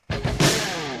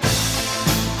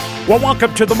Well,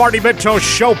 welcome to the Marty Minto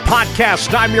Show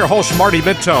podcast. I'm your host, Marty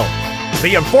Minto,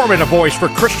 the informative voice for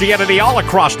Christianity all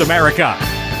across America.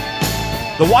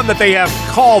 The one that they have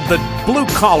called the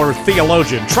blue-collar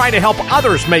theologian, trying to help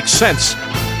others make sense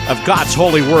of God's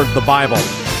holy word, the Bible.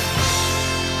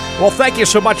 Well, thank you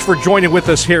so much for joining with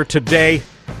us here today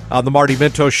on the Marty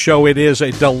Minto Show. It is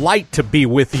a delight to be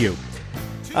with you.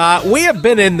 We have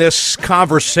been in this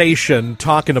conversation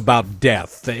talking about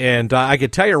death, and I can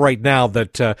tell you right now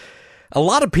that a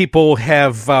lot of people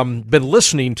have been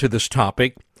listening to this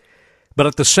topic, but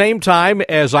at the same time,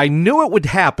 as I knew it would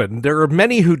happen, there are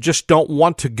many who just don't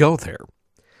want to go there.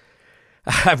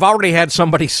 I've already had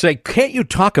somebody say, can't you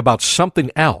talk about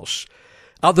something else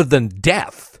other than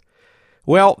death?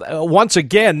 Well, once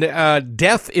again,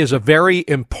 death is a very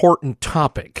important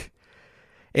topic.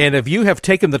 And if you have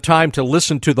taken the time to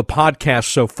listen to the podcast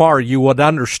so far, you would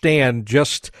understand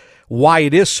just why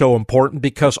it is so important,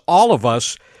 because all of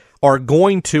us are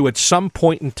going to, at some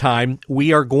point in time,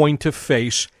 we are going to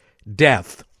face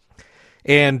death.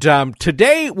 And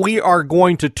today we are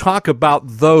going to talk about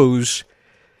those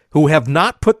who have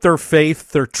not put their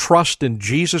faith, their trust in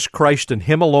Jesus Christ and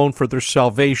Him alone for their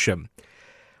salvation,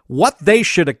 what they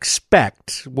should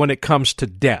expect when it comes to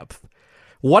death.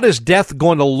 What is death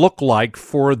going to look like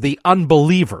for the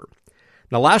unbeliever?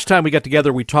 Now, last time we got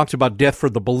together, we talked about death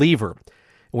for the believer.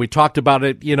 We talked about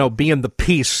it, being the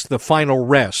peace, the final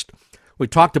rest. We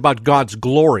talked about God's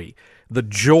glory, the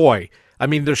joy. I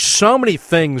mean, there's so many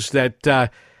things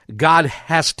that God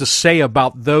has to say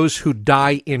about those who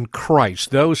die in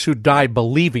Christ, those who die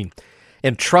believing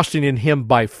and trusting in Him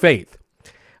by faith.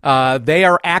 They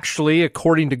are actually,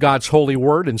 according to God's holy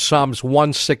word in Psalms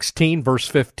 116, verse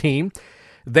 15,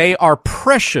 they are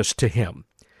precious to Him.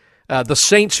 The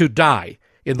saints who die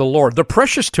in the Lord, they're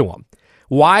precious to Him.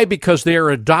 Why? Because they are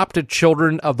adopted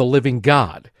children of the living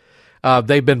God.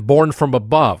 They've been born from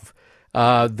above.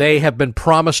 They have been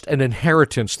promised an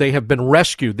inheritance. They have been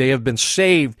rescued. They have been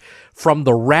saved from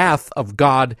the wrath of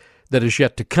God that is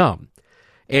yet to come.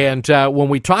 And when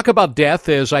we talk about death,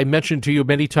 as I mentioned to you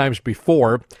many times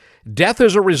before, death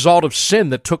is a result of sin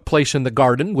that took place in the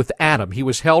garden with Adam. He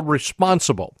was held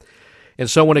responsible. And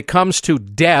so when it comes to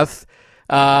death,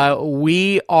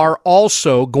 we are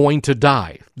also going to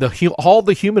die. All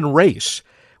the human race,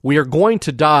 we are going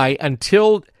to die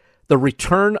until the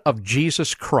return of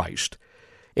Jesus Christ.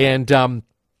 And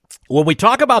when we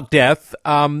talk about death,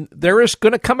 there is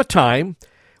going to come a time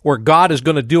where God is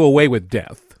going to do away with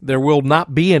death. There will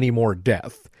not be any more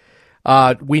death.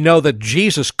 We know that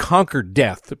Jesus conquered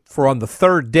death, for on the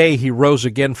third day He rose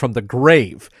again from the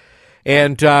grave.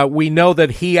 And we know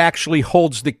that He actually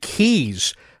holds the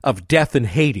keys of death and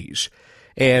Hades.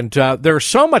 And there's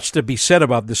so much to be said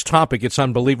about this topic, it's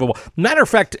unbelievable. Matter of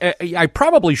fact, I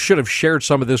probably should have shared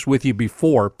some of this with you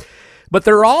before, but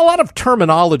there are a lot of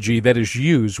terminology that is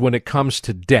used when it comes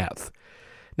to death.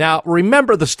 Now,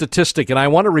 remember the statistic, and I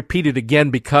want to repeat it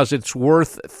again because it's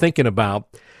worth thinking about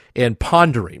and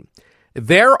pondering.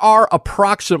 There are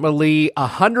approximately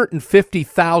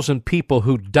 150,000 people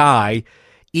who die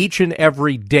each and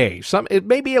every day. It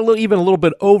may be even a little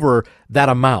bit over that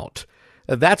amount.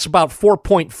 That's about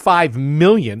 4.5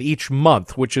 million each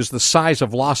month, which is the size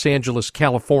of Los Angeles,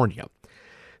 California.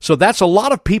 So that's a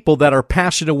lot of people that are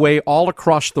passing away all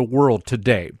across the world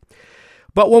today.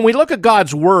 But when we look at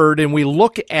God's Word and we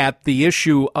look at the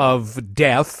issue of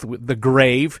death, the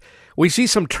grave, we see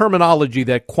some terminology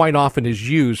that quite often is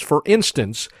used. For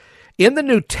instance, in the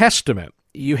New Testament,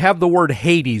 you have the word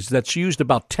Hades that's used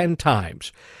about 10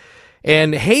 times.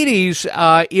 And Hades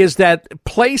is that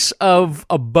place of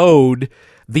abode,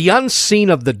 the unseen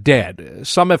of the dead.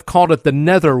 Some have called it the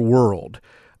netherworld,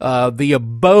 the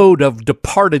abode of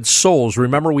departed souls.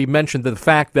 Remember, we mentioned the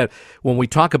fact that when we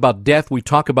talk about death, we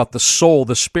talk about the soul,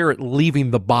 the spirit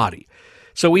leaving the body.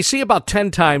 So we see about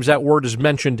 10 times that word is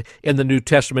mentioned in the New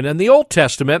Testament. In the Old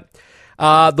Testament,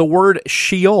 the word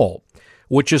Sheol,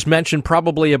 which is mentioned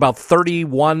probably about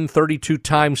 31, 32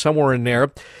 times, somewhere in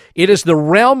there. It is the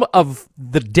realm of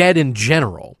the dead in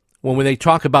general, when they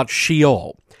talk about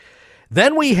Sheol.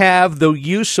 Then we have the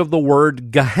use of the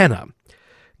word Gehenna.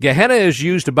 Gehenna is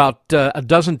used about a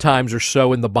dozen times or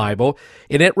so in the Bible,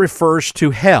 and it refers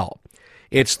to hell.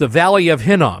 It's the valley of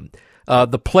Hinnom,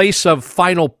 the place of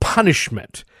final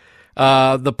punishment,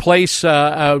 the place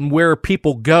where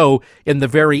people go in the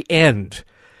very end.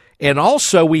 And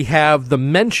also we have the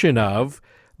mention of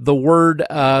the word,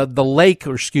 the lake,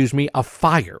 of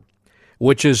fire,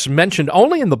 which is mentioned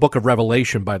only in the book of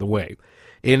Revelation, by the way.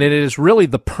 And it is really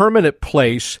the permanent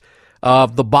place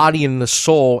of the body and the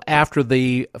soul after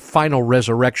the final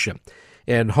resurrection.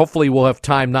 And hopefully we'll have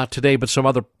time, not today, but some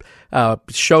other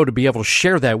show to be able to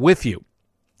share that with you.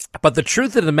 But the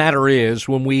truth of the matter is,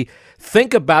 when we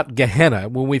think about Gehenna,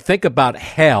 when we think about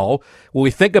hell, when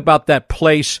we think about that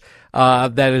place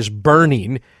that is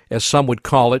burning, as some would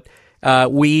call it,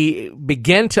 we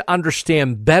begin to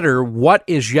understand better what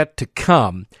is yet to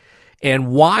come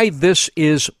and why this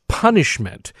is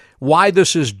punishment, why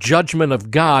this is judgment of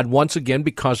God, once again,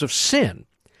 because of sin.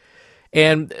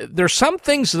 And there's some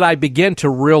things that I begin to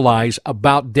realize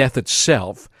about death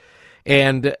itself.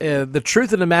 And the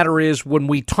truth of the matter is, when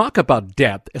we talk about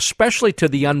death, especially to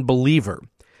the unbeliever,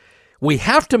 we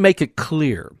have to make it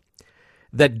clear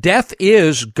that death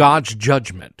is God's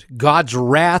judgment, God's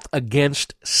wrath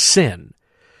against sin.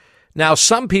 Now,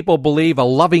 some people believe a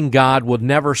loving God would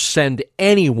never send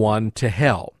anyone to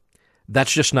hell.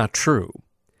 That's just not true.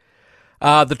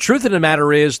 The truth of the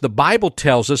matter is, the Bible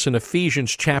tells us in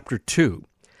Ephesians chapter 2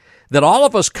 that all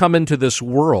of us come into this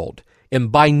world,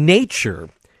 and by nature,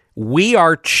 we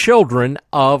are children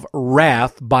of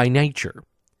wrath by nature.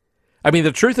 I mean,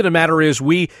 the truth of the matter is,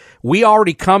 we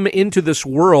already come into this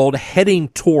world heading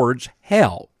towards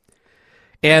hell.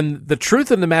 And the truth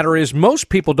of the matter is, most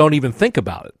people don't even think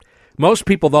about it. Most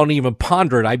people don't even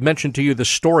ponder it. I mentioned to you the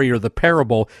story or the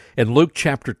parable in Luke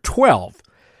chapter 12,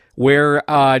 where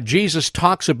Jesus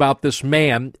talks about this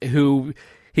man who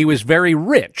he was very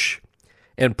rich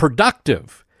and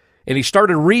productive. And he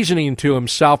started reasoning to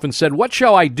himself and said, "What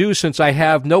shall I do since I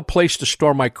have no place to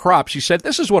store my crops?" He said,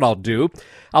 "This is what I'll do.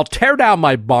 I'll tear down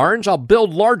my barns, I'll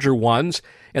build larger ones,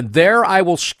 and there I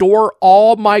will store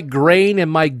all my grain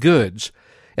and my goods.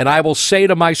 And I will say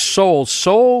to my soul,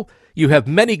 soul, you have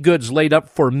many goods laid up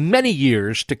for many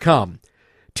years to come.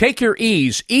 Take your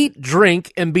ease, eat,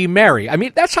 drink, and be merry." I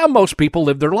mean, that's how most people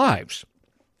live their lives.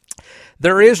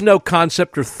 There is no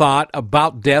concept or thought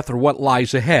about death or what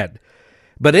lies ahead.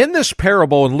 But in this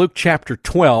parable in Luke chapter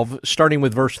 12, starting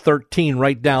with verse 13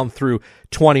 right down through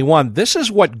 21, this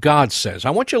is what God says. I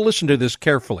want you to listen to this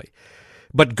carefully.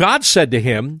 "But God said to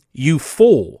him, 'You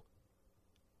fool.'"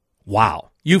 Wow,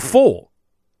 "You fool.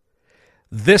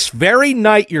 This very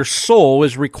night your soul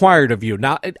is required of you."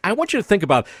 Now, I want you to think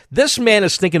about it. This man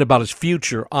is thinking about his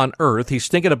future on earth. He's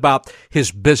thinking about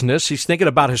his business. He's thinking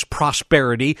about his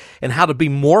prosperity and how to be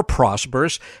more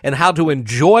prosperous and how to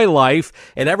enjoy life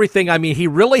and everything. I mean, he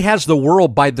really has the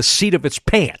world by the seat of its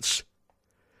pants.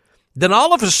 Then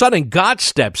all of a sudden, God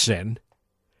steps in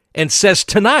and says,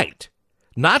 tonight,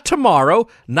 not tomorrow,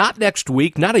 not next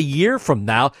week, not a year from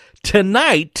now,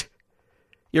 tonight,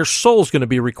 your soul's going to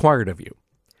be required of you.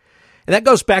 And that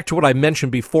goes back to what I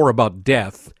mentioned before about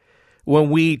death. When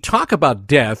we talk about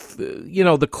death,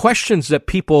 the questions that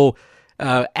people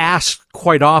ask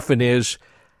quite often is,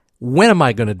 when am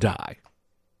I going to die?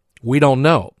 We don't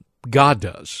know. God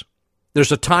does.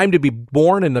 There's a time to be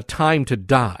born and a time to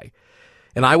die.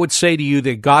 And I would say to you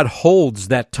that God holds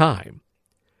that time.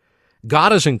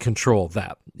 God is in control of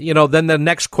that. Then the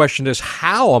next question is,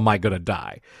 how am I going to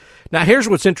die? Now, here's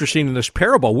what's interesting in this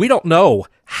parable. We don't know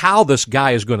how this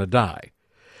guy is going to die.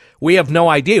 We have no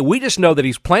idea. We just know that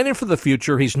he's planning for the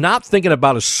future. He's not thinking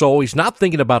about his soul. He's not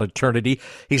thinking about eternity.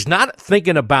 He's not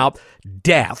thinking about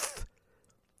death.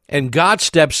 And God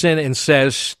steps in and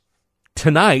says,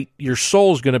 tonight, your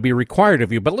soul is going to be required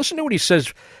of you. But listen to what he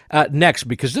says next,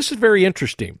 because this is very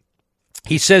interesting.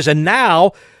 He says, "And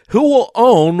now, who will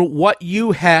own what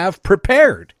you have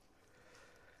prepared?"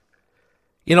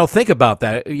 Think about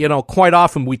that. Quite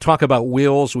often we talk about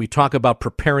wills, we talk about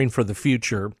preparing for the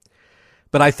future.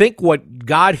 But I think what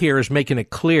God here is making it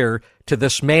clear to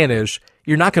this man is,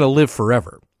 you're not going to live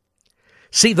forever.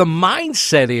 See, the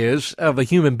mindset is of a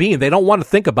human being, they don't want to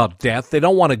think about death. They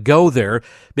don't want to go there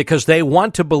because they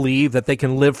want to believe that they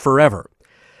can live forever.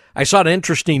 I saw an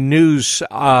interesting news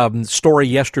story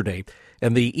yesterday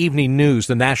in the evening news,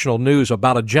 the national news,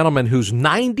 about a gentleman who's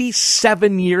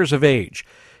 97 years of age.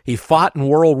 He fought in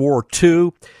World War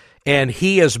II, and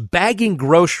he is bagging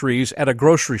groceries at a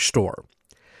grocery store.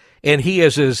 And he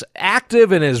is as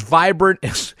active and as vibrant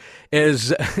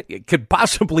as it could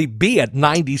possibly be at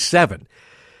 97.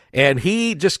 And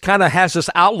he just kind of has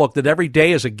this outlook that every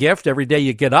day is a gift. Every day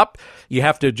you get up, you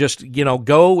have to just,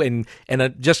 go and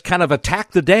just kind of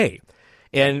attack the day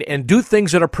and do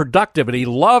things that are productive. And he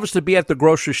loves to be at the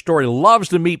grocery store. He loves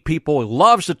to meet people. He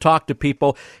loves to talk to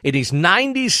people. And he's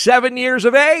 97 years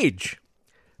of age.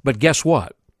 But guess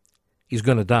what? He's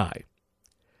going to die.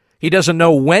 He doesn't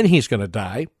know when he's going to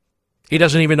die. He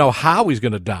doesn't even know how he's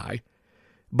going to die,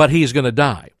 but he's going to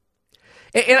die.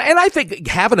 And I think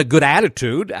having a good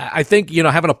attitude, I think,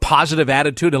 having a positive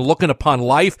attitude and looking upon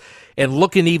life and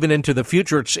looking even into the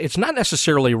future, it's not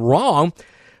necessarily wrong,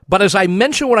 But as I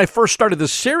mentioned when I first started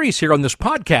this series here on this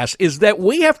podcast, is that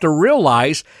we have to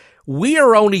realize we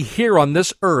are only here on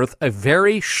this earth a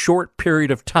very short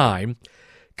period of time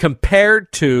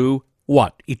compared to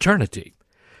what? Eternity.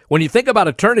 When you think about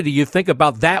eternity, you think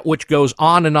about that which goes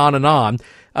on and on and on.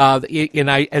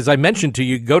 As I mentioned to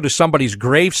you, go to somebody's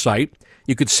grave site,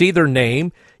 you could see their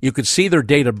name, you could see their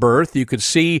date of birth, you could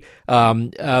see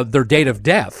their date of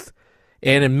death.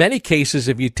 And in many cases,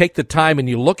 if you take the time and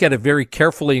you look at it very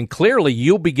carefully and clearly,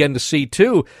 you'll begin to see,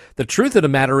 too, the truth of the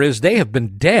matter is they have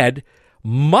been dead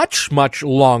much, much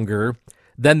longer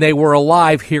than they were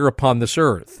alive here upon this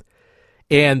earth.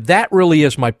 And that really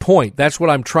is my point. That's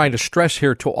what I'm trying to stress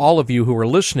here to all of you who are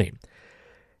listening.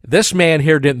 This man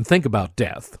here didn't think about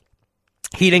death.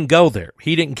 He didn't go there.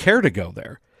 He didn't care to go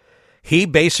there. He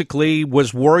basically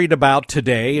was worried about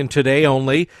today and today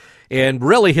only, and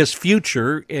really his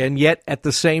future, and yet at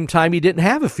the same time he didn't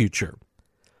have a future.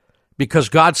 Because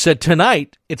God said,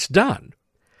 tonight, it's done.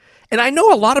 And I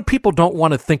know a lot of people don't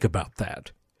want to think about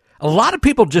that. A lot of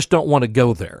people just don't want to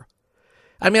go there.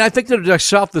 I mean, I think to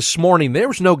myself this morning, there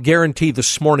was no guarantee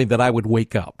this morning that I would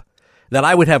wake up, that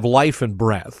I would have life and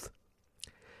breath.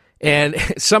 And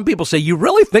some people say, you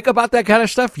really think about that kind of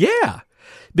stuff? Yeah,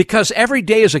 because every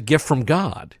day is a gift from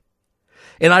God.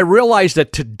 And I realize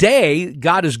that today,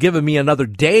 God has given me another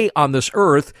day on this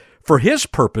earth for his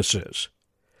purposes.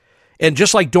 And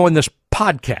just like doing this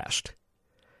podcast,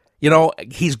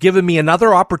 he's given me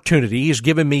another opportunity. He's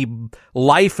given me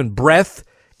life and breath,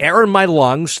 air in my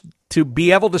lungs, to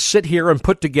be able to sit here and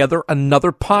put together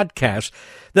another podcast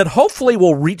that hopefully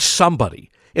will reach somebody,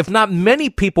 if not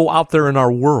many people out there in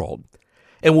our world,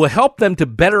 and will help them to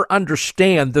better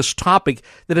understand this topic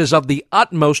that is of the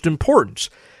utmost importance.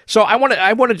 So I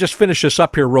want to just finish this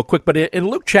up here real quick, but in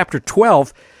Luke chapter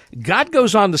 12, God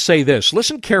goes on to say this.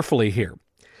 Listen carefully here.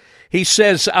 He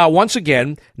says, once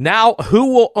again, now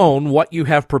who will own what you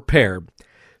have prepared?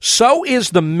 So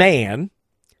is the man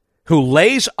who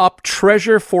lays up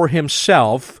treasure for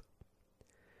himself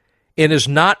and is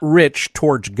not rich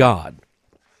towards God.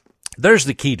 There's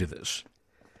the key to this.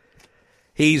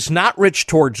 He's not rich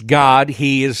towards God.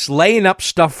 He is laying up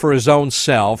stuff for his own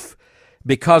self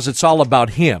because it's all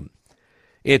about him.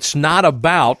 It's not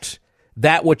about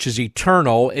that which is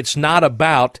eternal. It's not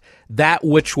about that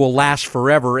which will last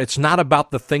forever. It's not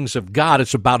about the things of God.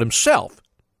 It's about himself.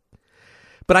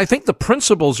 But I think the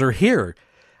principles are here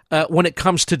when it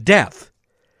comes to death.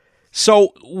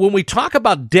 So when we talk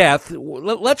about death,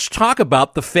 let's talk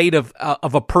about the fate of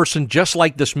a person just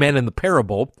like this man in the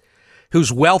parable,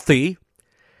 who's wealthy.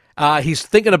 He's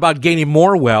thinking about gaining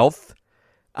more wealth.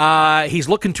 He's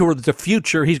looking towards the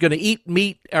future. He's going to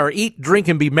eat, drink,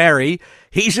 and be merry.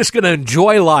 He's just going to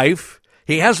enjoy life.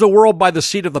 He has the world by the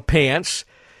seat of the pants.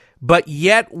 But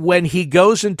yet, when he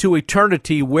goes into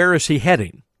eternity, where is he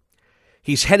heading?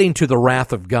 He's heading to the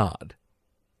wrath of God.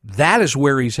 That is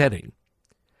where he's heading.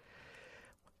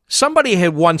 Somebody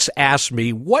had once asked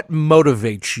me, what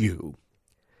motivates you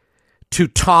to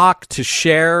talk, to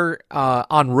share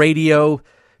on radio,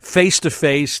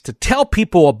 face-to-face, to tell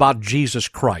people about Jesus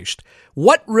Christ?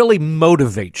 What really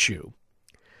motivates you?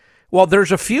 Well,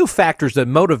 there's a few factors that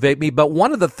motivate me, but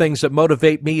one of the things that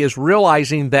motivate me is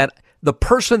realizing that the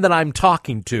person that I'm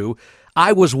talking to,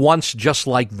 I was once just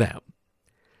like them.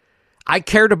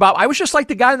 I was just like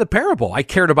the guy in the parable. I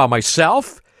cared about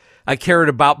myself. I cared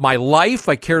about my life.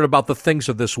 I cared about the things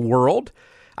of this world.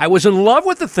 I was in love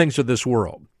with the things of this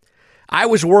world. I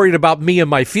was worried about me and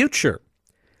my future,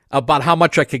 about how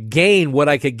much I could gain, what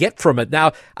I could get from it.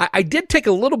 Now, I did take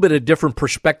a little bit of different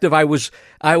perspective. I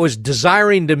was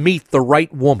desiring to meet the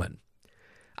right woman.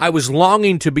 I was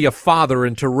longing to be a father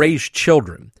and to raise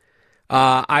children.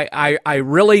 I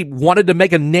really wanted to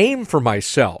make a name for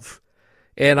myself.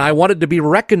 And I wanted to be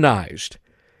recognized.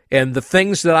 And the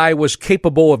things that I was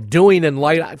capable of doing in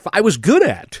life, I was good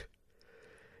at.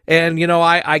 And,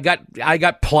 I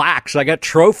got plaques, I got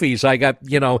trophies, I got,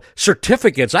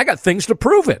 certificates, I got things to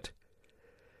prove it.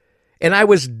 And I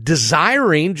was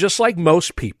desiring, just like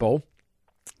most people,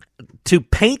 to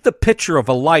paint the picture of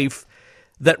a life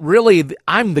that really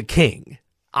I'm the king.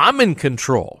 I'm in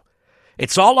control.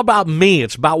 It's all about me.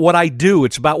 It's about what I do.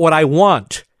 It's about what I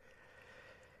want.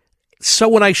 So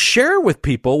when I share with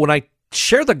people, when I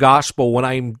share the gospel, when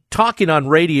I'm talking on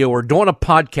radio or doing a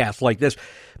podcast like this,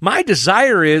 my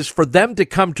desire is for them to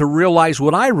come to realize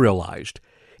what I realized.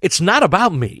 It's not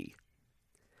about me.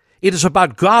 It is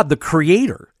about God, the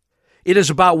Creator. It is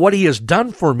about what He has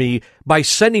done for me by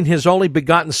sending His only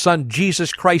begotten Son,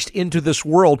 Jesus Christ, into this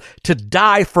world to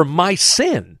die for my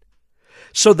sin.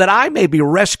 so that I may be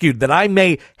rescued, that I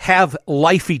may have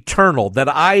life eternal, that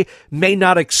I may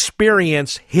not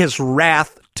experience his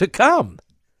wrath to come.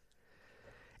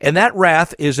 And that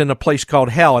wrath is in a place called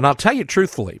hell. And I'll tell you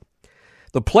truthfully,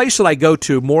 the place that I go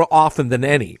to more often than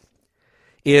any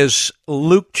is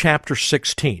Luke chapter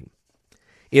 16.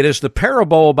 It is the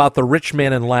parable about the rich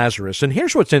man and Lazarus. And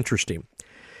here's what's interesting.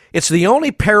 It's the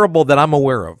only parable that I'm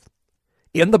aware of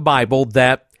in the Bible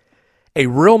that a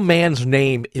real man's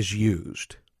name is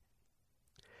used,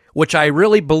 which I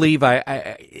really believe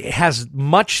has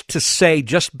much to say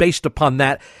just based upon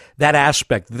that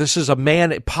aspect. This is a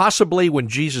man, possibly when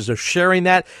Jesus is sharing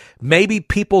that, maybe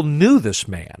people knew this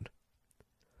man,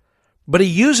 but he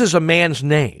uses a man's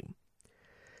name.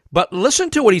 But listen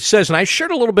to what he says, and I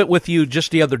shared a little bit with you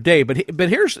just the other day, but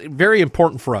here's very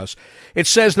important for us. It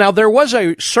says, "Now there was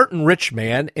a certain rich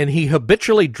man, and he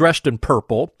habitually dressed in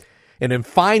purple and in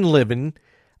fine living,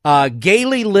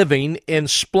 gaily living in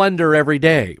splendor every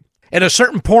day. And a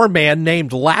certain poor man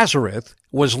named Lazarus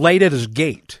was laid at his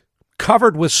gate,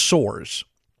 covered with sores,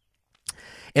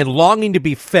 and longing to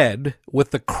be fed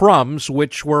with the crumbs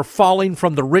which were falling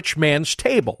from the rich man's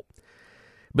table.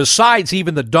 Besides,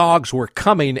 even the dogs were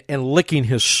coming and licking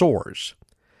his sores.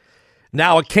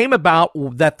 Now it came about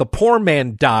that the poor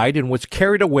man died and was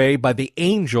carried away by the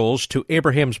angels to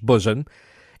Abraham's bosom,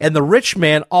 and the rich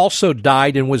man also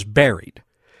died and was buried."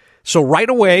 So right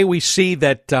away we see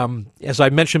that, as I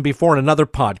mentioned before in another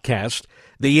podcast,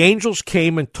 the angels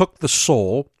came and took the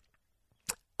soul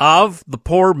of the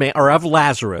poor man, or of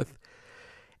Lazarus,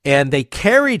 and they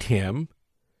carried him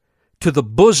to the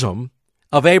bosom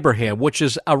of Abraham, which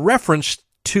is a reference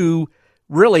to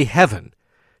really heaven,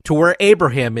 to where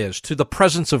Abraham is, to the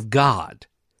presence of God.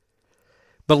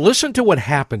 But listen to what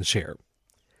happens here.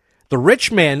 The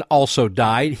rich man also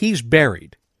died. He's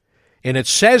buried. And it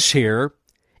says here,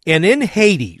 "And in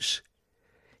Hades,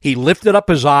 he lifted up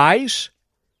his eyes,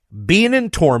 being in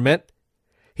torment.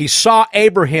 He saw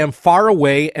Abraham far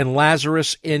away and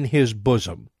Lazarus in his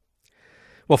bosom."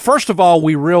 Well, first of all,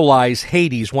 we realize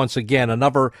Hades, once again,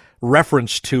 another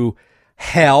reference to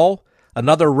hell,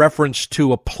 another reference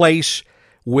to a place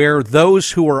where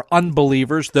those who are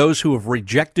unbelievers, those who have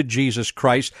rejected Jesus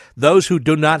Christ, those who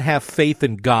do not have faith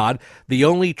in God, the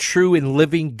only true and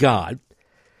living God,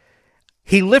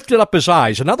 he lifted up his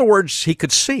eyes. In other words, he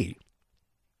could see.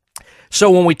 So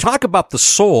when we talk about the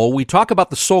soul, we talk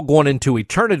about the soul going into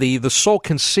eternity, the soul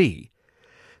can see.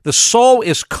 The soul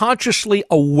is consciously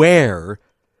aware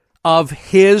of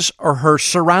his or her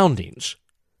surroundings.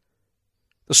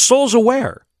 The soul's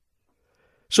aware.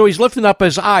 So he's lifting up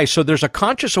his eyes, so there's a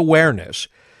conscious awareness.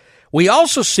 We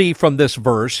also see from this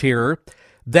verse here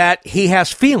that he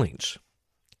has feelings.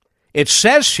 It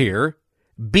says here,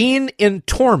 being in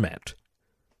torment.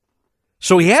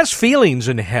 So he has feelings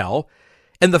in hell,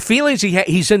 and the feelings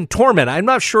he's in torment. I'm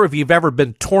not sure if you've ever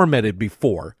been tormented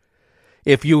before.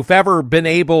 If you've ever been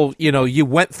able, you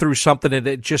went through something and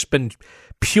it just been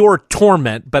pure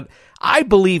torment. But I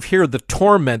believe here the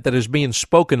torment that is being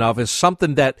spoken of is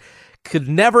something that could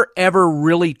never, ever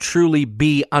really truly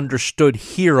be understood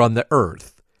here on the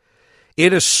earth.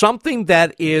 It is something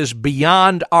that is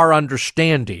beyond our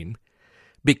understanding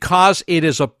because it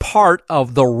is a part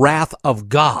of the wrath of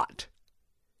God.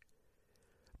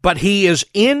 But he is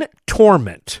in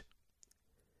torment.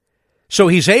 So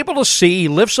he's able to see, he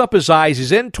lifts up his eyes,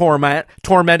 he's in torment,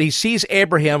 he sees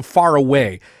Abraham far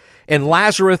away, and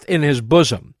Lazarus in his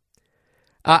bosom.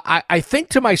 I think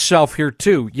to myself here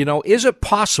too, is it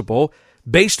possible,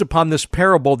 based upon this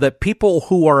parable, that people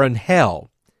who are in hell,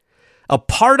 a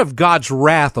part of God's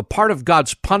wrath, a part of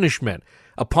God's punishment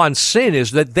upon sin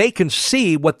is that they can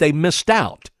see what they missed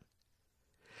out.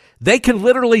 They can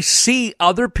literally see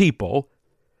other people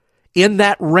in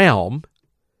that realm,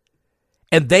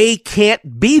 and they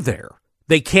can't be there.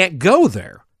 They can't go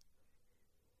there.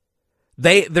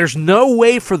 There's no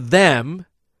way for them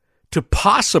to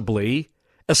possibly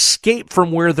escape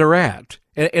from where they're at.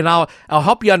 And I'll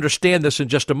help you understand this in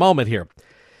just a moment here.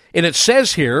 And it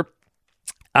says here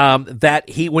that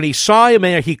when he saw him,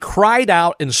 he cried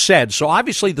out and said, so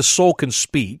obviously the soul can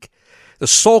speak. The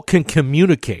soul can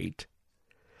communicate.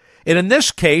 And in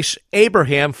this case,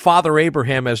 Abraham, Father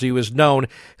Abraham, as he was known,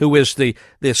 who is the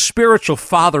spiritual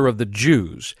father of the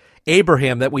Jews,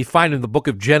 Abraham that we find in the book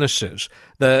of Genesis,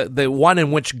 the one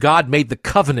in which God made the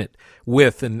covenant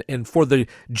with and for the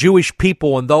Jewish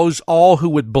people and those all who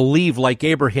would believe like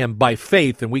Abraham by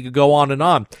faith, and we could go on and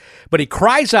on. But he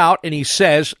cries out and he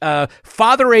says,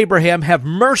 Father Abraham, have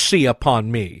mercy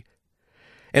upon me,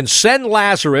 and send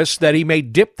Lazarus that he may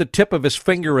dip the tip of his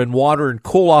finger in water and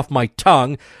cool off my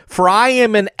tongue, for I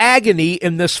am in agony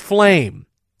in this flame.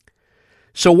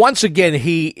 So once again,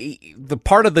 the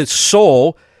part of the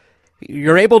soul,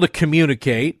 you're able to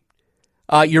communicate,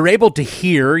 you're able to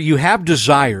hear, you have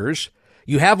desires,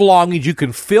 you have longings, you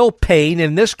can feel pain.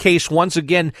 In this case, once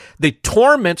again, the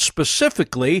torment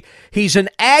specifically, he's in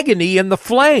agony in the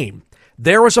flame.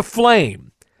 There is a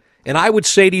flame. And I would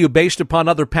say to you, based upon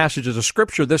other passages of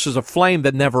Scripture, this is a flame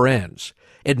that never ends.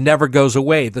 It never goes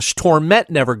away. This torment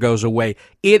never goes away.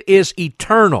 It is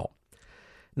eternal.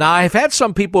 Now, I've had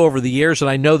some people over the years, and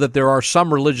I know that there are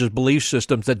some religious belief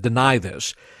systems that deny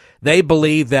this. They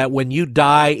believe that when you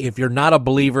die, if you're not a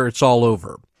believer, it's all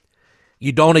over.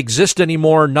 You don't exist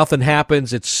anymore, nothing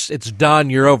happens, it's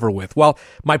done, you're over with. Well,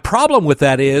 my problem with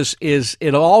that is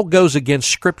it all goes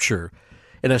against Scripture,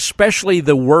 and especially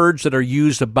the words that are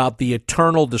used about the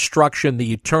eternal destruction,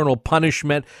 the eternal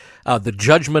punishment, the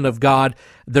judgment of God.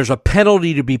 There's a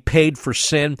penalty to be paid for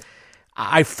sin.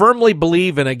 I firmly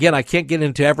believe, and again, I can't get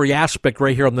into every aspect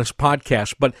right here on this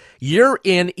podcast, but you're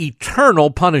in eternal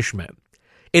punishment.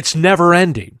 It's never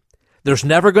ending. There's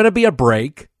never going to be a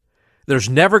break. There's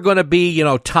never going to be,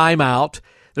 time out.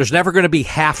 There's never going to be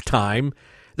halftime.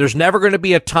 There's never going to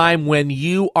be a time when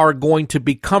you are going to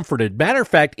be comforted. Matter of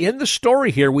fact, in the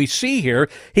story here, we see here,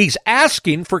 he's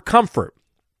asking for comfort.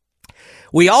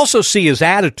 We also see his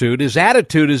attitude. His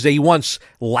attitude is that he wants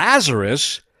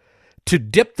Lazarus to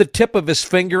dip the tip of his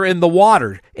finger in the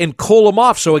water and cool him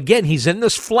off. So again, he's in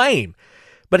this flame.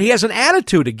 But he has an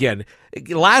attitude again.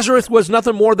 Lazarus was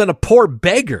nothing more than a poor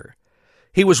beggar.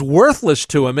 He was worthless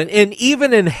to him. And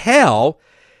even in hell,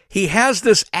 he has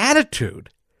this attitude.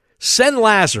 Send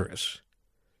Lazarus.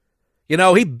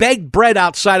 He begged bread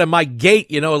outside of my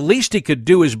gate. At least he could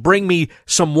do is bring me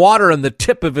some water on the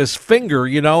tip of his finger,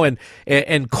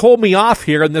 and cool me off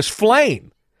here in this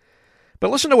flame. But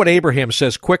listen to what Abraham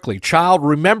says quickly. Child,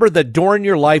 remember that during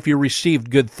your life you received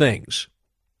good things,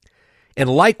 and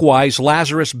likewise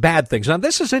Lazarus bad things. Now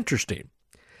this is interesting.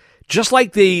 Just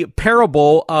like the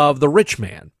parable of the rich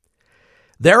man,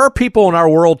 there are people in our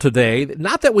world today,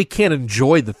 not that we can't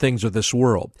enjoy the things of this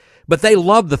world, but they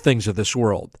love the things of this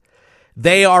world.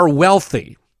 They are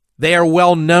wealthy. They are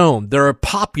well known. They're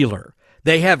popular.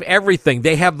 They have everything.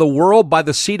 They have the world by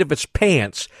the seat of its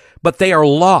pants, but they are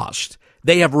lost.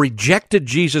 They have rejected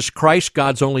Jesus Christ,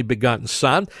 God's only begotten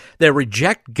Son. They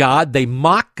reject God. They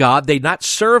mock God. They not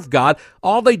serve God.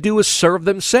 All they do is serve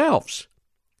themselves.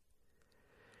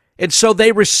 And so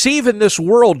they receive in this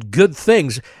world good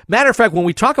things. Matter of fact, when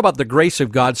we talk about the grace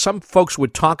of God, some folks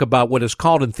would talk about what is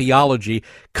called in theology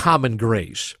common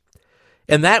grace.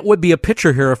 And that would be a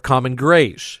picture here of common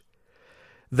grace.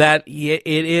 That it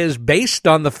is based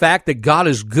on the fact that God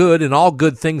is good and all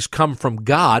good things come from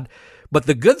God. But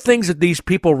the good things that these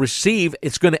people receive,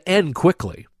 it's going to end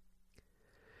quickly.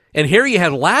 And here you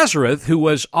had Lazarus, who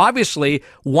was obviously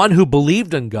one who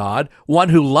believed in God, one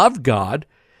who loved God,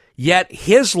 yet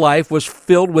his life was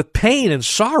filled with pain and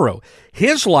sorrow.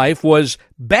 His life was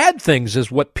bad things, is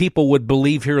what people would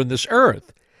believe here on this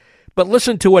earth. But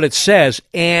listen to what it says,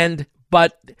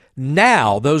 but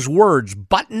now, those words,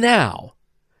 but now.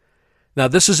 Now,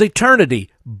 this is eternity.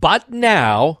 But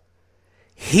now,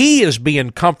 he is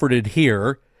being comforted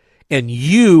here, and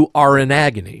you are in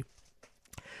agony.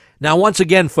 Now, once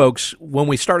again, folks, when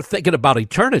we start thinking about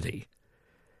eternity,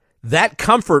 that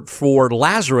comfort for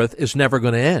Lazarus is never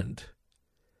going to end.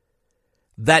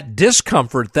 That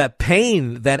discomfort, that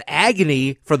pain, that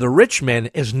agony for the rich man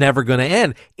is never going to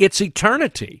end. It's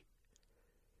eternity.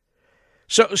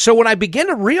 So when I begin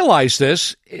to realize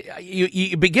this,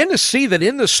 you begin to see that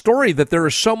in the story that there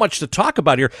is so much to talk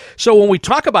about here. So when we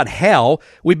talk about hell,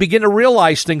 we begin to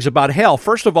realize things about hell.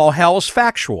 First of all, hell is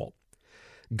factual.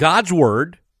 God's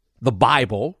word, the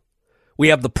Bible, we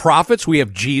have the prophets, we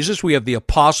have Jesus, we have the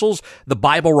apostles, the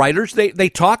Bible writers. They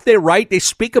talk, they write, they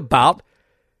speak about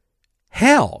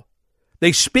hell.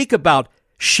 They speak about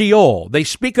Sheol. They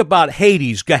speak about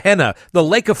Hades, Gehenna, the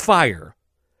lake of fire.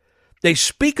 They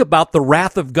speak about the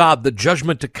wrath of God, the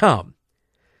judgment to come.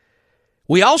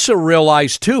 We also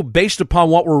realize, too, based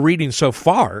upon what we're reading so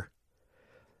far,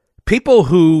 people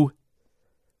who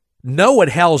know what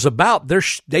hell is about,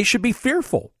 they should be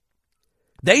fearful.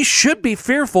 They should be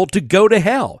fearful to go to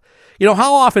hell.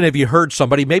 How often have you heard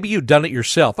somebody, maybe you've done it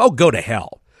yourself, oh, go to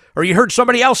hell. Or you heard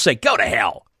somebody else say, go to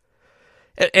hell.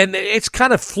 And it's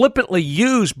kind of flippantly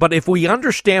used, but if we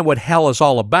understand what hell is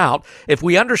all about, if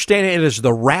we understand it is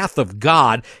the wrath of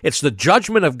God, it's the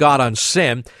judgment of God on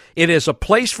sin, it is a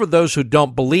place for those who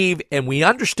don't believe, and we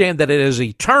understand that it is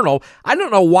eternal, I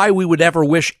don't know why we would ever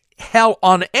wish hell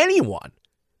on anyone,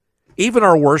 even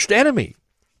our worst enemy.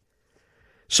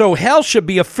 So hell should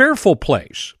be a fearful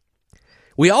place.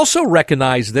 We also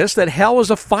recognize this, that hell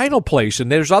is a final place,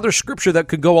 and there's other scripture that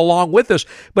could go along with this,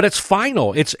 but it's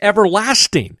final. It's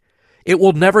everlasting. It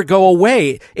will never go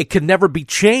away. It can never be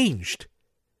changed.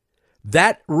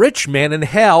 That rich man in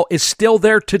hell is still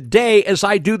there today as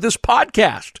I do this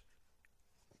podcast.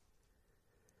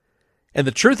 And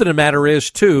the truth of the matter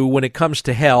is, too, when it comes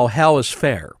to hell, hell is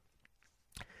fair.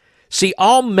 See,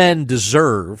 all men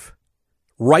deserve,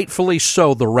 rightfully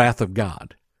so, the wrath of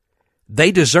God.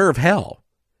 They deserve hell.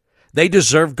 They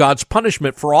deserve God's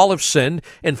punishment, for all have sinned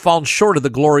and fallen short of the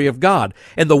glory of God.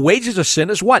 And the wages of sin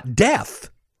is what? Death.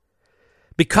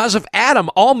 Because of Adam,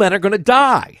 all men are going to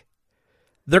die.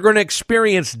 They're going to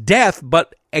experience death,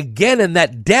 but again, in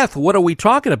that death, what are we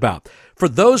talking about? For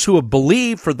those who have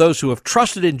believed, for those who have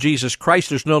trusted in Jesus Christ,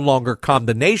 there's no longer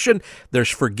condemnation. There's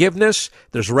forgiveness.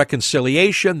 There's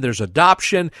reconciliation. There's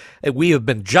adoption. We have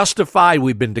been justified.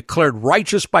 We've been declared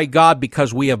righteous by God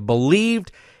because we have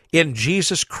believed in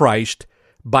Jesus Christ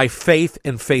by faith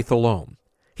and faith alone.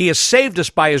 He has saved us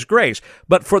by his grace.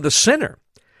 But for the sinner,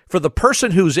 for the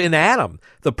person who's in Adam,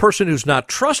 the person who's not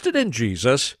trusted in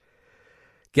Jesus,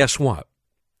 guess what?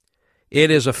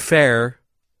 It is a fair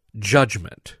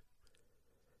judgment.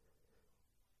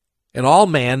 And all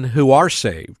men who are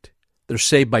saved, they're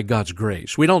saved by God's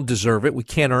grace. We don't deserve it. We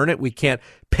can't earn it. We can't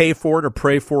pay for it or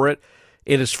pray for it.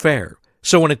 It is fair.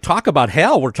 So when we talk about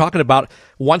hell, we're talking about,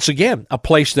 once again, a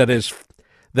place that is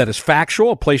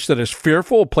factual, a place that is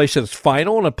fearful, a place that is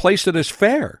final, and a place that is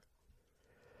fair.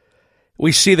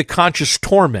 We see the conscious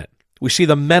torment. We see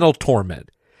the mental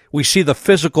torment. We see the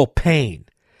physical pain.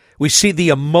 We see the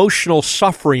emotional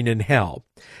suffering in hell.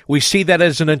 We see that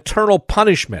as an eternal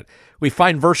punishment. We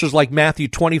find verses like Matthew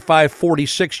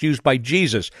 25:46 used by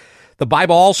Jesus. The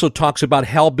Bible also talks about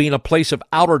hell being a place of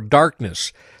outer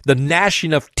darkness, the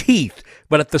gnashing of teeth,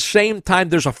 but at the same time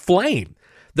there's a flame.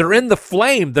 They're in the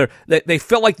flame. They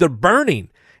feel like they're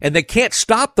burning, and they can't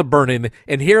stop the burning.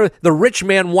 And here the rich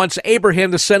man wants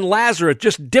Abraham to send Lazarus,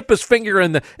 just dip his finger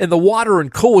in the water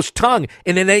and cool his tongue,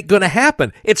 and it ain't going to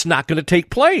happen. It's not going to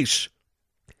take place.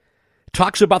 It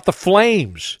talks about the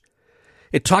flames.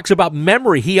 It talks about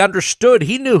memory. He understood.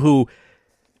 He knew who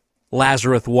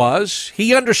Lazarus was.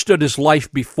 He understood his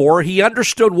life before. He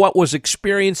understood what was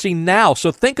experiencing now.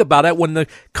 So think about it when it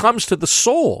comes to the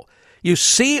soul. You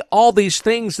see all these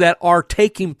things that are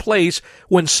taking place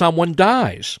when someone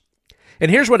dies. And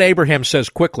here's what Abraham says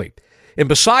quickly. And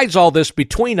besides all this,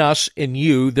 between us and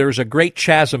you, there's a great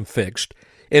chasm fixed,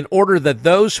 in order that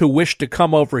those who wish to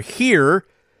come over here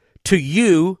to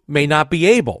you may not be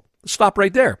able. Stop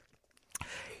right there.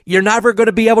 You're never going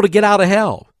to be able to get out of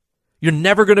hell. You're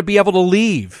never going to be able to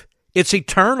leave. It's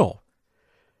eternal.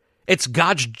 It's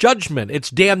God's judgment. It's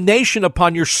damnation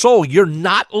upon your soul. You're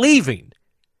not leaving.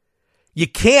 You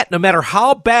can't, no matter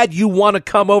how bad you want to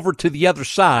come over to the other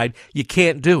side, you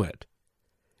can't do it.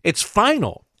 It's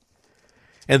final.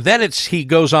 And then he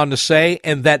goes on to say,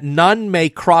 and that none may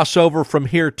cross over from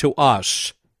here to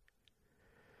us.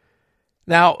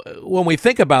 Now, when we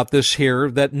think about this here,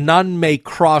 that none may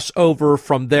cross over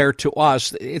from there to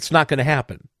us, it's not going to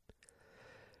happen.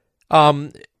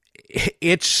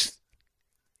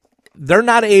 They're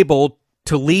not able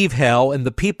to leave hell, and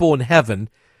the people in heaven,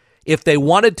 if they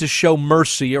wanted to show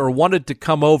mercy or wanted to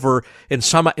come over,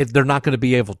 they're not going to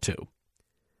be able to.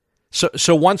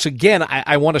 So once again,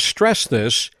 I want to stress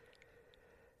this.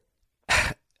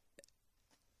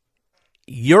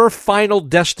 Your final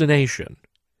destination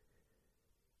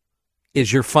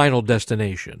is your final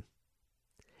destination,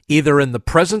 either in the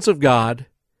presence of God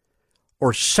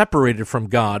or separated from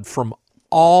God from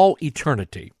all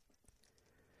eternity.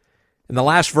 In the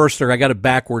last verse there, I got it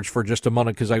backwards for just a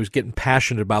moment because I was getting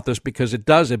passionate about this, because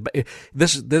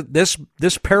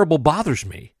this parable bothers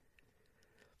me.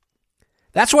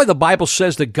 That's why the Bible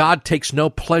says that God takes no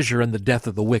pleasure in the death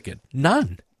of the wicked.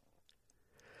 None.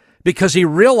 Because he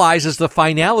realizes the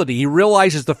finality, he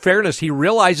realizes the fairness, he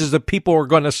realizes that people are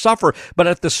going to suffer, but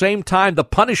at the same time, the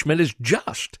punishment is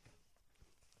just.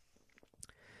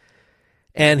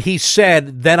 And he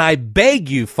said, then I beg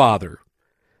you, Father,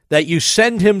 that you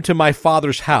send him to my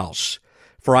father's house,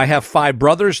 for I have 5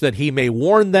 brothers, that he may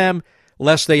warn them,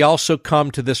 lest they also come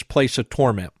to this place of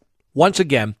torment. Once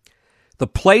again, the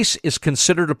place is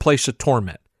considered a place of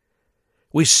torment.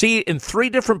 We see in 3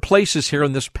 different places here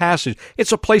in this passage,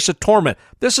 it's a place of torment.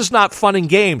 This is not fun and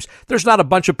games. There's not a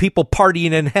bunch of people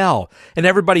partying in hell and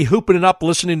everybody hooping it up,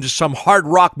 listening to some hard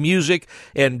rock music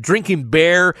and drinking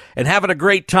beer and having a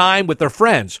great time with their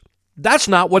friends. That's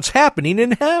not what's happening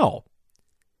in hell.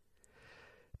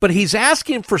 But he's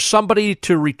asking for somebody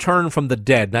to return from the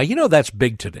dead. Now, you know that's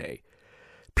big today.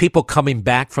 People coming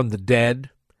back from the dead.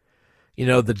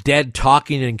 the dead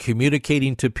talking and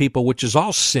communicating to people, which is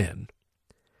all sin.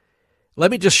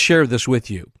 Let me just share this with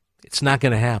you. It's not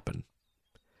going to happen.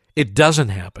 It doesn't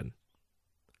happen.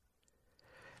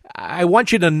 I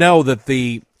want you to know that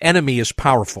the enemy is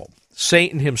powerful.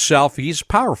 Satan himself, he's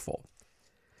powerful.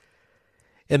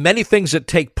 And many things that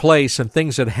take place and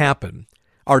things that happen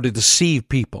are to deceive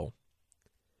people.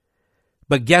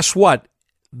 But guess what?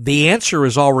 The answer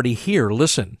is already here.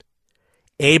 Listen,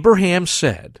 Abraham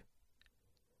said,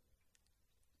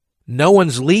 no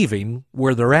one's leaving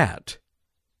where they're at.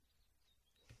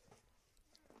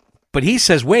 But he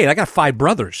says, wait, I got 5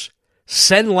 brothers.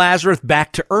 Send Lazarus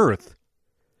back to earth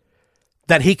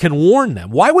that he can warn them.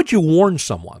 Why would you warn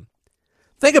someone?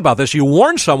 Think about this. You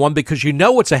warn someone because you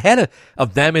know what's ahead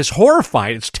of them is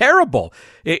horrifying. It's terrible.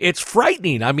 It's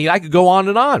frightening. I mean, I could go on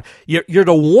and on. You're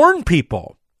to warn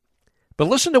people. But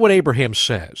listen to what Abraham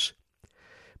says.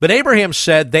 But Abraham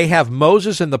said, they have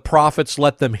Moses and the prophets,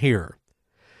 let them hear.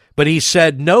 But he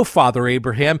said, no, Father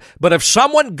Abraham, but if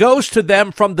someone goes to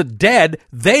them from the dead,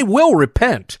 they will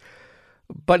repent.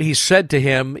 But he said to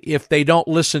him, if they don't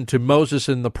listen to Moses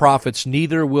and the prophets,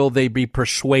 neither will they be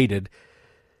persuaded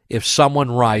if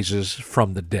someone rises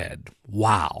from the dead.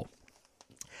 Wow.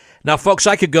 Now, folks,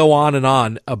 I could go on and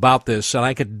on about this, and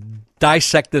I could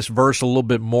dissect this verse a little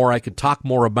bit more. I could talk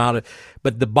more about it.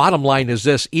 But the bottom line is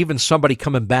this, even somebody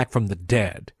coming back from the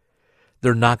dead,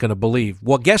 they're not going to believe.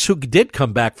 Well, guess who did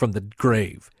come back from the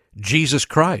grave? Jesus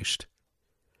Christ.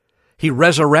 He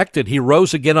resurrected. He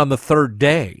rose again on the 3rd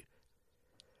day.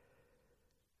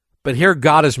 But here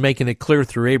God is making it clear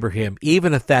through Abraham,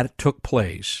 even if that took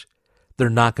place, they're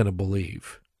not going to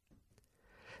believe.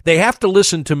 They have to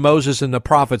listen to Moses and the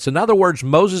prophets. In other words,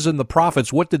 Moses and the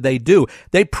prophets, what did they do?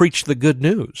 They preached the good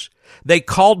news. They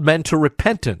called men to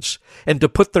repentance and to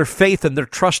put their faith and their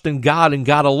trust in God and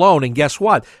God alone. And guess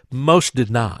what? Most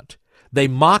did not. They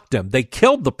mocked them. They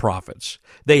killed the prophets.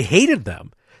 They hated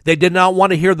them. They did not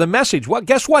want to hear the message. Well,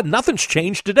 guess what? Nothing's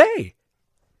changed today.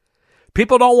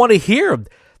 People don't want to hear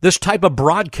this type of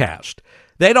broadcast.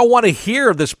 They don't want to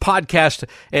hear this podcast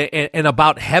and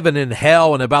about heaven and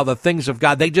hell and about the things of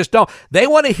God. They just don't. They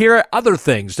want to hear other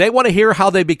things. They want to hear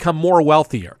how they become more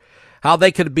wealthier, how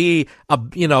they could be,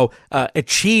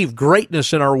 achieve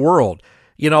greatness in our world.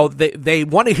 They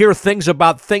want to hear things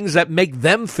about things that make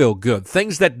them feel good,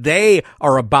 things that they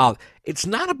are about. It's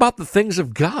not about the things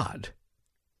of God.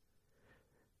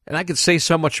 And I could say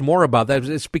so much more about that.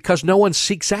 It's because no one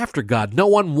seeks after God. No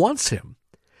one wants him.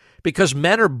 Because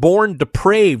men are born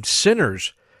depraved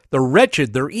sinners. They're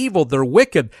wretched, they're evil, they're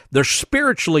wicked, they're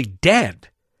spiritually dead.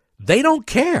 They don't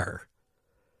care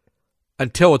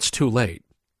until it's too late.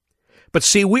 But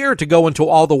see, we are to go into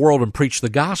all the world and preach the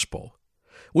gospel.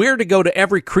 We are to go to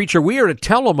every creature. We are to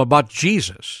tell them about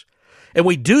Jesus. And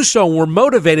we do so and we're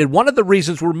motivated. One of the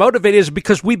reasons we're motivated is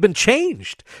because we've been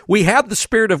changed. We have the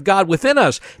Spirit of God within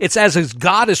us. It's as if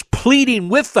God is pleading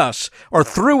with us, or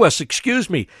through us,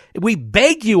 We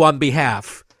beg you on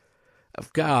behalf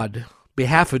of God,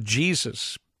 behalf of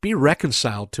Jesus, be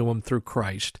reconciled to him through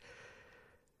Christ.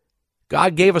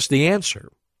 God gave us the answer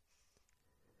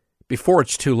before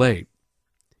it's too late.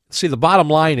 See, the bottom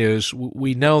line is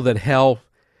we know that hell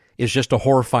is just a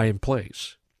horrifying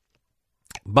place.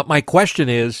 But my question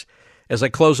is, as I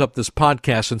close up this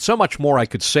podcast, and so much more I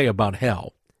could say about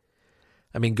hell.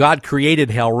 I mean, God created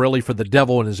hell really for the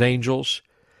devil and his angels,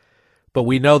 but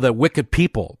we know that wicked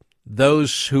people,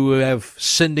 those who have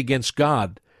sinned against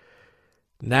God,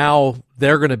 now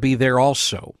they're going to be there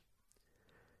also.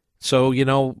 So,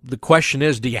 the question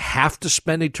is, do you have to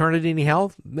spend eternity in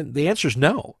hell? The answer is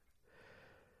no.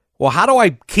 Well, how do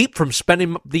I keep from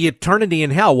spending the eternity in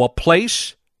hell? Well,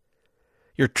 place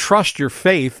your trust, your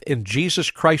faith in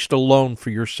Jesus Christ alone for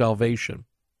your salvation.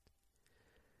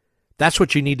 That's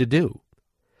what you need to do.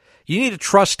 You need to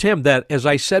trust him that, as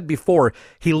I said before,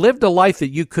 he lived a life that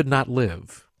you could not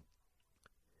live.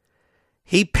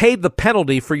 He paid the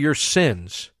penalty for your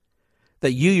sins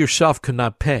that you yourself could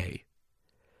not pay.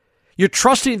 You're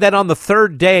trusting that on the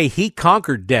 3rd day he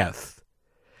conquered death.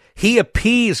 He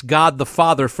appeased God the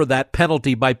Father for that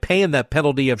penalty by paying that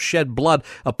penalty of shed blood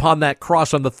upon that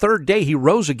cross. On the 3rd day, he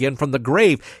rose again from the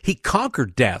grave. He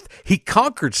conquered death. He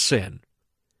conquered sin.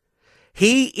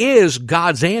 He is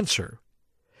God's answer.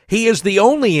 He is the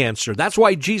only answer. That's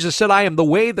why Jesus said, I am the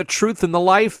way, the truth, and the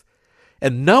life,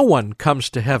 and no one comes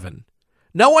to heaven.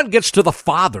 No one gets to the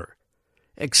Father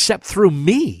except through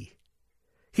me.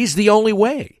 He's the only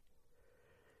way.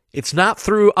 It's not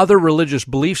through other religious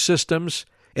belief systems.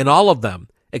 In all of them,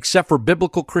 except for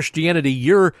biblical Christianity,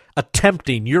 you're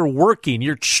attempting, you're working,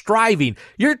 you're striving,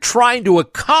 you're trying to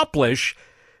accomplish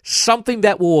something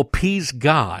that will appease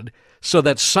God, so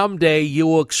that someday you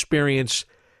will experience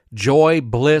joy,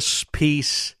 bliss,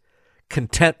 peace,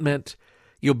 contentment.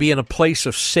 You'll be in a place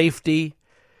of safety.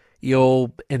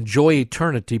 You'll enjoy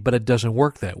eternity, but it doesn't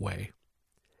work that way.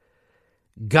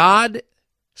 God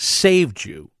saved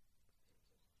you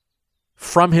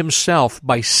from himself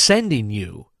by sending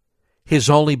you his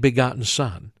only begotten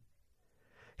Son.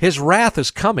 His wrath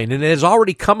is coming, and it has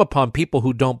already come upon people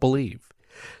who don't believe.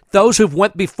 Those who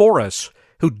went before us,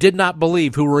 who did not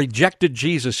believe, who rejected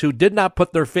Jesus, who did not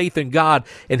put their faith in God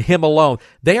and him alone,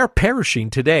 they are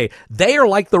perishing today. They are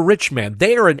like the rich man.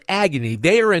 They are in agony.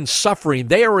 They are in suffering.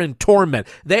 They are in torment.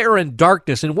 They are in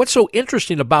darkness. And what's so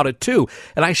interesting about it, too,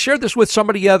 and I shared this with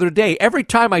somebody the other day, every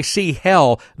time I see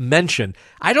hell mentioned,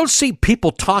 I don't see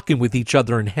people talking with each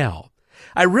other in hell.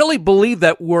 I really believe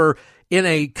that we're in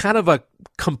a kind of a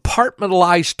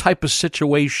compartmentalized type of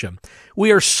situation.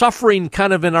 We are suffering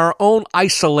kind of in our own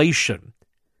isolation,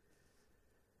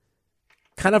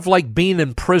 kind of like being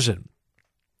in prison,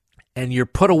 and you're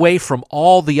put away from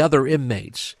all the other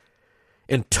inmates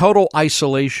in total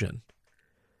isolation.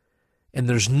 And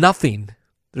there's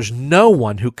no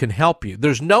one who can help you.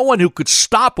 There's no one who could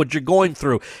stop what you're going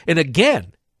through. And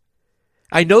again,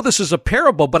 I know this is a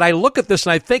parable, but I look at this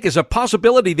and I think it's a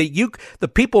possibility that the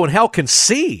people in hell can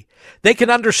see. They can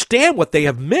understand what they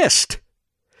have missed.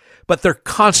 But they're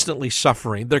constantly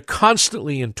suffering. They're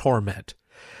constantly in torment.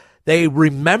 They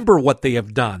remember what they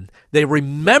have done. They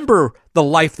remember the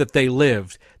life that they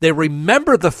lived. They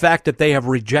remember the fact that they have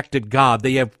rejected God.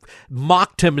 They have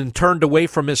mocked him and turned away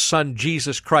from his Son,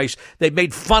 Jesus Christ. They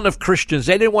made fun of Christians.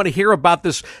 They didn't want to hear about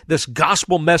this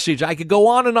gospel message. I could go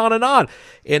on and on and on.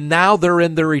 And now they're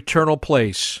in their eternal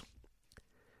place.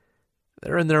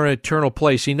 They're in their eternal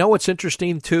place. You know what's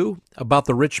interesting, too, about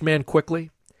the rich man quickly?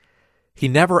 He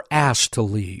never asked to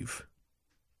leave.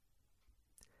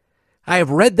 I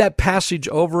have read that passage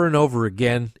over and over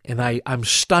again, and I'm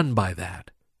stunned by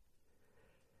that.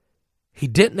 He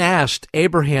didn't ask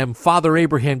Abraham, Father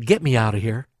Abraham, get me out of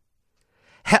here.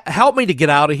 Help me to get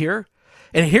out of here.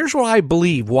 And here's what I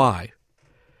believe why.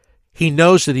 He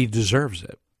knows that he deserves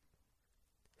it.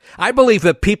 I believe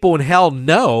that people in hell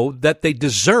know that they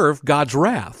deserve God's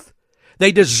wrath.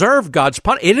 They deserve God's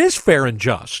punishment. It is fair and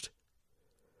just.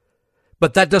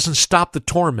 But that doesn't stop the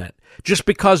torment. Just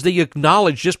because they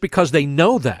acknowledge, just because they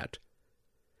know that.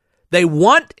 They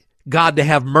want God to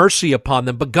have mercy upon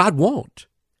them, but God won't.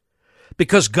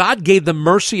 Because God gave them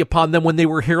mercy upon them when they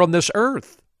were here on this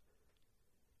earth.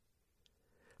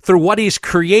 Through what he's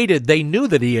created, they knew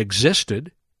that he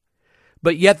existed,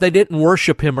 but yet they didn't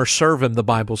worship him or serve him, the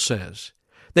Bible says.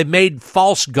 They made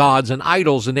false gods and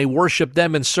idols, and they worshiped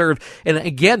them and served. And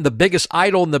again, the biggest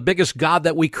idol and the biggest God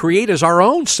that we create is our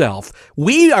own self.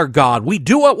 We are God. We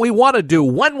do what we want to do,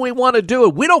 when we want to do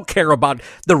it. We don't care about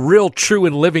the real, true,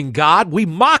 and living God. We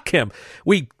mock him.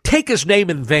 We take his name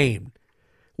in vain.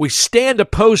 We stand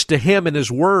opposed to him and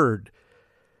his word.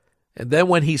 And then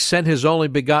when he sent his only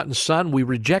begotten Son, we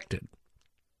reject it.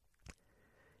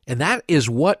 And that is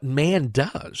what man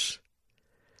does.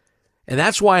 And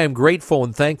that's why I'm grateful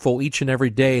and thankful each and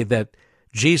every day that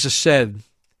Jesus said,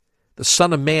 the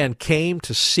Son of Man came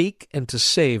to seek and to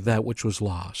save that which was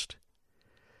lost.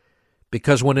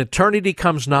 Because when eternity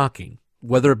comes knocking,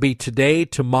 whether it be today,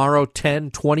 tomorrow,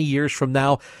 10, 20 years from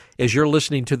now, as you're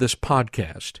listening to this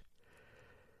podcast,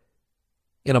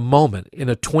 in a moment, in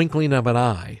a twinkling of an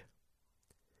eye,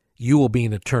 you will be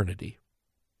in eternity.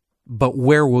 But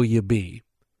where will you be?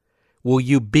 Will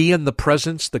you be in the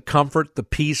presence, the comfort, the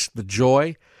peace, the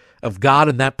joy of God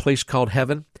in that place called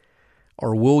heaven?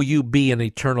 Or will you be in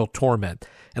eternal torment?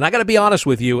 And I got to be honest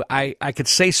with you, I could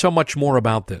say so much more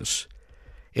about this.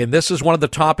 And this is one of the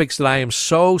topics that I am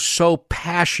so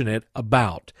passionate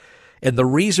about. And the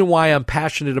reason why I'm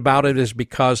passionate about it is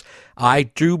because I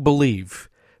do believe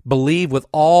with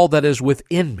all that is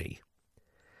within me,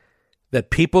 that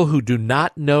people who do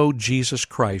not know Jesus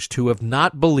Christ, who have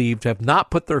not believed, have not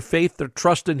put their faith, their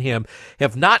trust in him,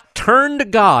 have not turned to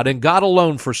God and God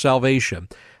alone for salvation,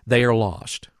 they are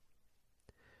lost.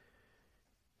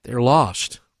 They're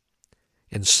lost.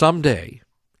 And someday,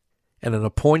 at an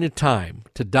appointed time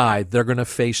to die, they're going to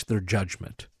face their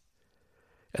judgment.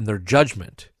 And their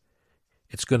judgment,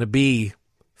 it's going to be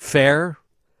fair.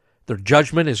 Their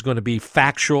judgment is going to be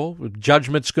factual. Their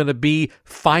judgment's going to be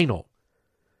final.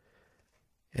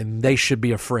 And they should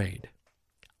be afraid.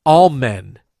 All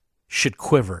men should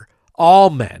quiver. All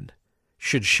men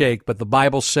should shake. But the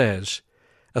Bible says,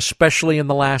 especially in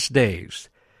the last days,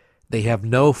 they have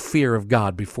no fear of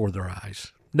God before their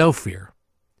eyes. No fear.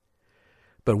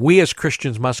 But we as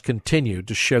Christians must continue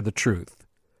to share the truth.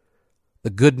 the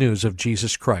good news of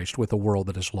Jesus Christ with a world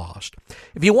that is lost.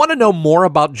 If you want to know more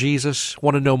about Jesus,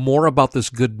 want to know more about this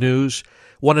good news,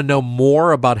 want to know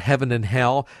more about heaven and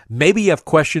hell, maybe you have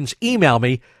questions, email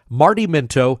me,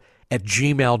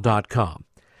 martyminto@gmail.com.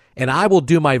 And I will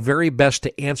do my very best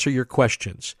to answer your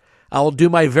questions. I will do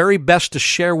my very best to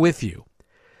share with you.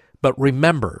 But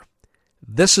remember,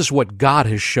 this is what God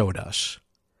has showed us.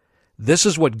 This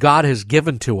is what God has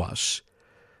given to us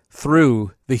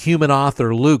through the human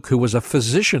author Luke, who was a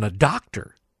physician, a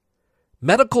doctor,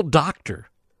 medical doctor,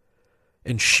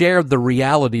 and shared the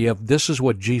reality of this is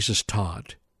what Jesus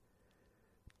taught.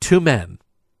 2 men,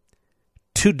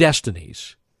 2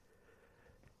 destinies,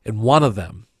 and one of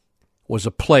them was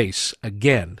a place,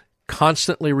 again,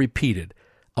 constantly repeated,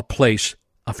 a place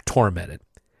of tormented.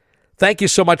 Thank you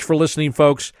so much for listening,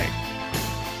 folks.